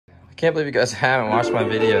Can't believe you guys haven't watched my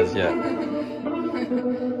videos yet.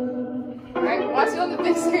 Alright, watch it on the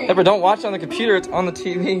big screen. Yeah, but don't watch it on the computer, it's on the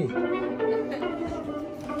TV.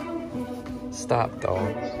 Stop,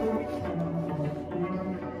 dogs.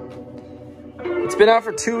 It's been out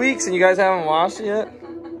for 2 weeks and you guys haven't watched it yet?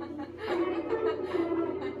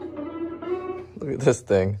 Look at this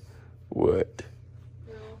thing. What?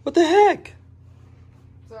 No. What the heck?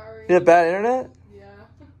 Sorry. You have bad internet? Yeah.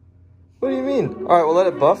 What do you mean? Alright, we'll let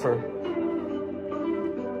it buffer.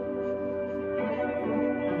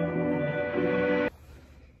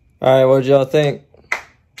 Alright, what did y'all think?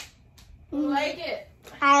 I like it.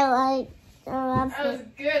 I like the That was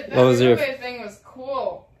good. What was your thing was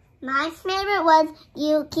cool. My favorite was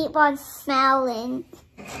you keep on smelling.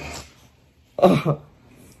 Oh.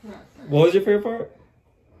 What was your favorite part?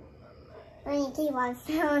 When you keep on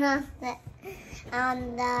smelling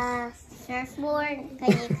on the surfboard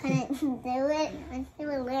because you couldn't do it. It's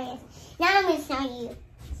hilarious. Now I'm going to show you.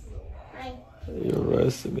 You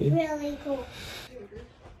arrested me. Really cool.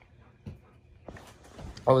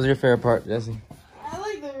 What was your favorite part, Jesse? I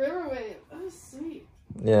like the river wave. That was sweet.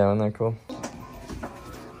 Yeah, wasn't that cool?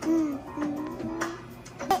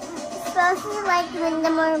 Especially like when the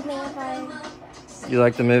mermaid part. You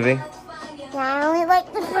like the movie? Yeah, I only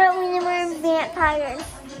like the part when the mermaid vampires.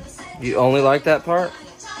 You only like that part?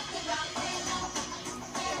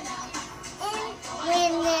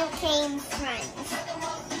 And when they became friends.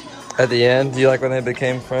 At the end, do you like when they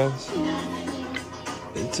became friends?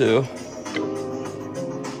 Me too.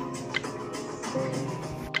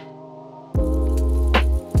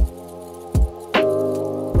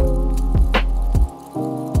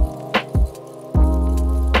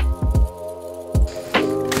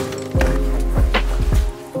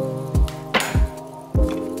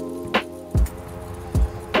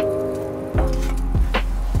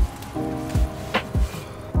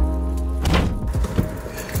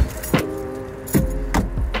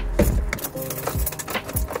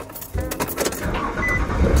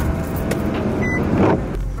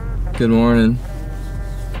 Good morning.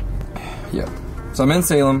 Yeah. So I'm in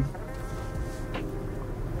Salem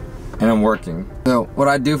and I'm working. So what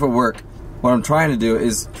I do for work, what I'm trying to do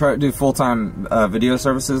is try to do full-time video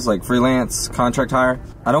services like freelance, contract hire.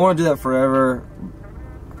 I don't want to do that forever.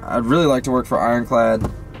 I'd really like to work for Ironclad.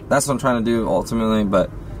 That's what I'm trying to do ultimately, but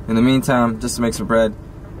in the meantime, just to make some bread,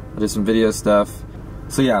 I'll do some video stuff.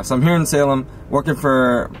 So yeah, so I'm here in Salem working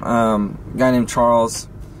for a guy named Charles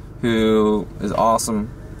who is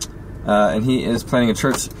awesome. And he is planning a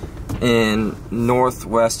church in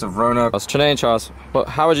northwest of Roanoke. It's Trinae and Charles. Well,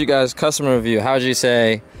 how would you guys, customer review, how would you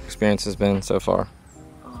say experience has been so far?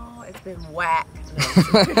 Oh, it's been whack.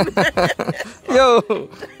 Yo!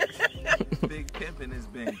 Big Pimpin' has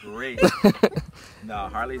been great. No,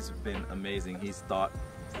 Harley's been amazing. He's thought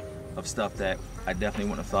of stuff that I definitely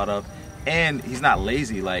wouldn't have thought of. And he's not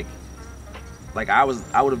lazy. Like I would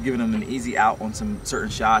have given him an easy out on some certain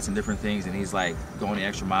shots and different things, and he's like going the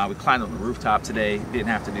extra mile. We climbed on the rooftop today, didn't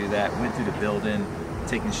have to do that. Went through the building,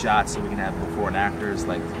 taking shots so we can have before and afters.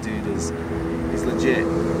 Like the dude he's legit.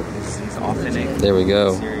 He's authentic. There we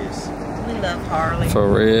go. He's serious. We love Harley. For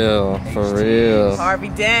real, for real. Harvey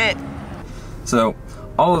Dent. So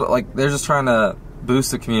all of it, like they're just trying to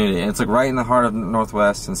boost the community, and it's like right in the heart of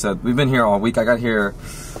Northwest. And so we've been here all week. I got here.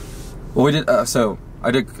 Well, we did.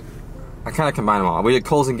 I kind of combined them all. We did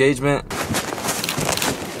Cole's engagement.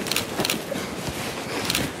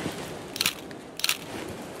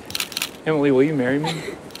 Emily, will you marry me?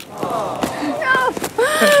 No.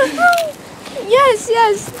 Yes,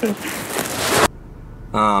 yes.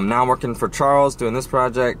 Now I'm working for Charles doing this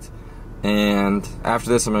project, and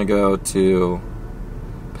after this I'm gonna go to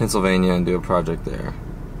Pennsylvania and do a project there.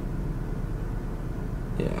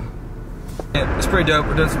 Yeah, it's pretty dope.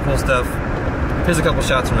 We're doing some cool stuff. Here's a couple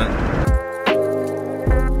shots from it.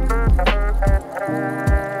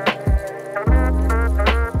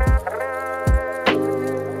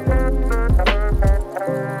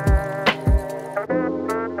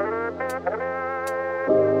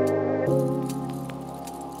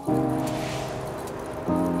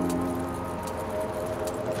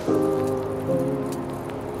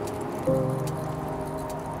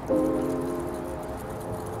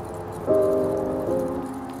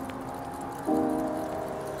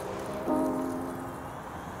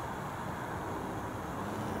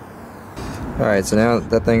 Alright, so now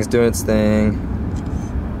that thing's doing its thing.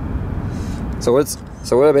 So what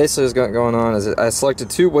basically is going on is I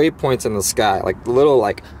selected 2 waypoints in the sky, like little,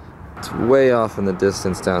 like it's way off in the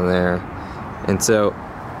distance down there. And so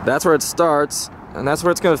that's where it starts, and that's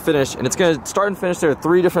where it's going to finish, and it's going to start and finish there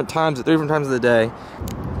 3 different times at 3 different times of the day.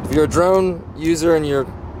 If you're a drone user and you're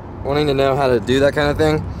wanting to know how to do that kind of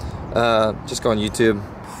thing, just go on YouTube.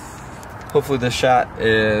 Hopefully this shot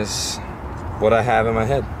is what I have in my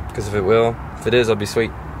head, because if it is, it'll be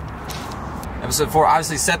sweet. Episode 4,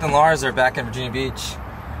 obviously Seth and Lars are back in Virginia Beach.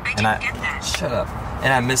 Shut up.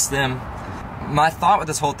 And I miss them. My thought with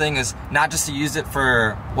this whole thing is not just to use it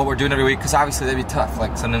for what we're doing every week, because obviously that'd be tough.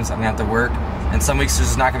 Like sometimes I'm gonna have to work, and some weeks there's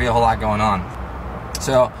just not gonna be a whole lot going on.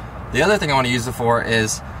 So the other thing I want to use it for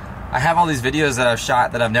is I have all these videos that I've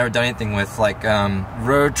shot that I've never done anything with, like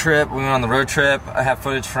road trip. We went on the road trip. I have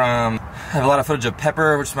footage I have a lot of footage of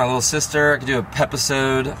Pepper, which is my little sister. I could do a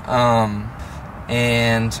Pepisode.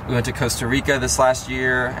 And we went to Costa Rica this last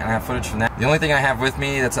year, and I have footage from that. The only thing I have with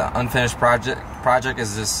me that's an unfinished project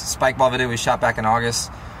is this Spikeball video we shot back in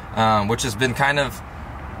August, which has been kind of,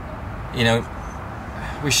 you know,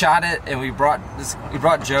 we shot it and we brought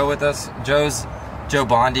Joe with us. Joe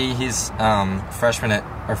Bondi. He's freshman at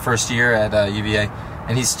our first year at UVA,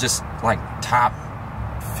 and he's just like top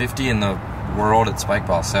 50 in the world at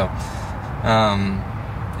Spikeball. So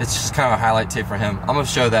it's just kind of a highlight tape for him. I'm gonna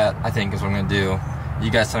show that, I think, is what I'm gonna do. You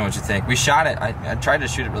guys tell me what you think. We shot it. I tried to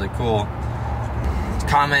shoot it really cool.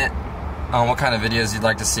 Comment on what kind of videos you'd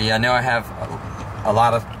like to see. I know I have a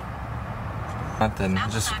lot of nothing.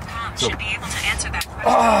 Just should be able to answer that question.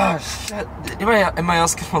 Oh shit! Anybody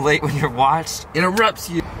else can relate when your watch interrupts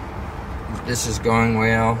you? This is going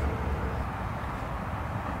well.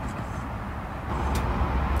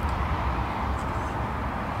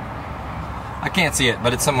 I can't see it,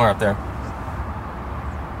 but it's somewhere up there.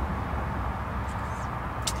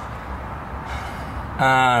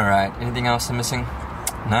 Alright, anything else I'm missing?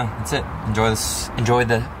 No, that's it. Enjoy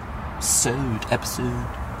the episode.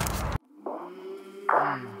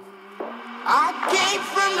 I came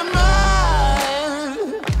from the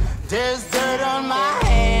mud. There's dirt on my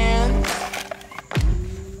hands.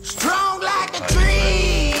 Strong like a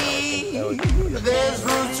tree. There's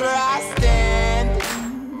roots where I stand.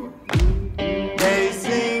 They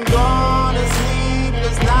sing on a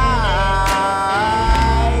sleepless night.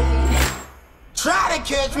 Try to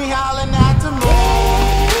catch me howling at the moon.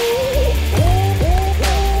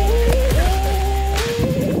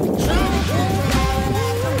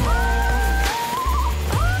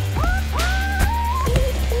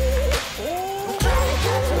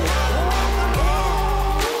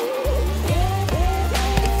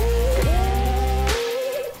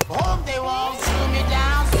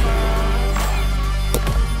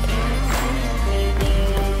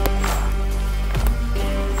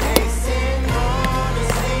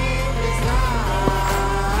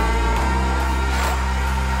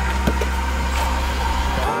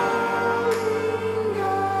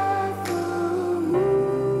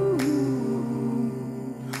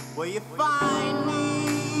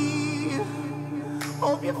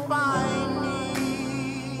 Hope you find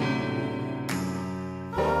me.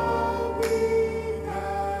 I'll be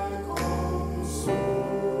back home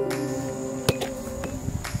soon.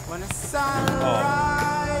 When the sun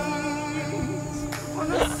rises, when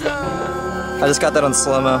the sun I just got that on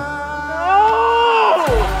slow-mo.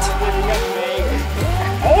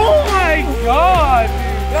 Oh my god,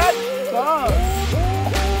 dude, that sucks.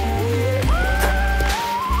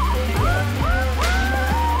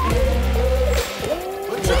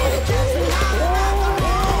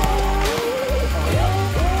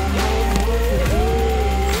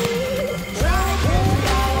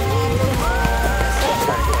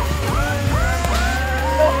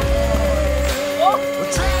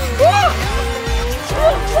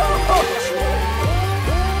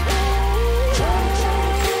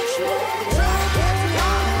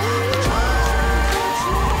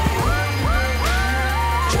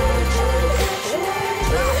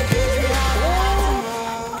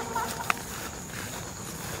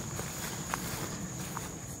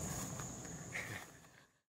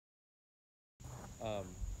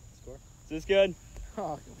 Score? Is this good?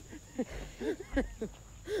 Oh.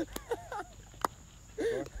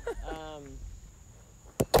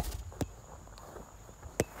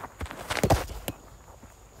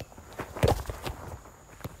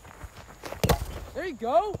 There you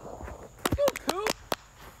go. Go, Coop.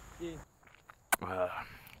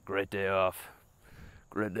 Great day off.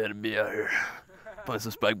 Great day to be out here. Play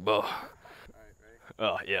some Spikeball.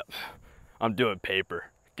 Oh, yep. I'm doing paper.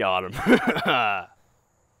 Got him.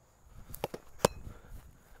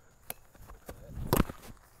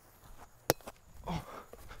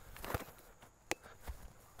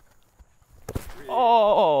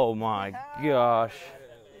 Oh my gosh.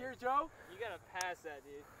 Here, Joe. You gotta pass that,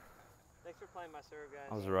 dude. Thanks for playing my serve, guys.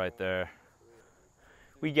 I was right there.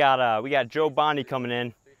 We got Joe Bondi coming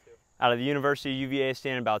in out of the University of UVA,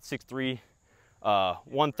 standing about 6'3",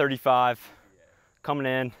 135 coming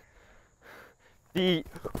in. The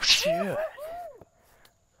shit.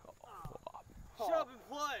 Shut up and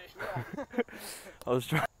play. I was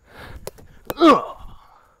trying.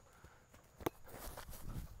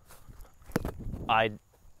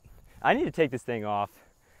 I need to take this thing off.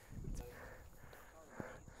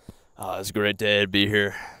 Oh, it's a great day to be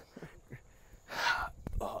here.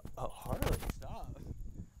 Oh, Harley, stop.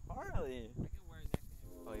 Harley.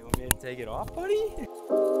 Oh, you want me to take it off, buddy?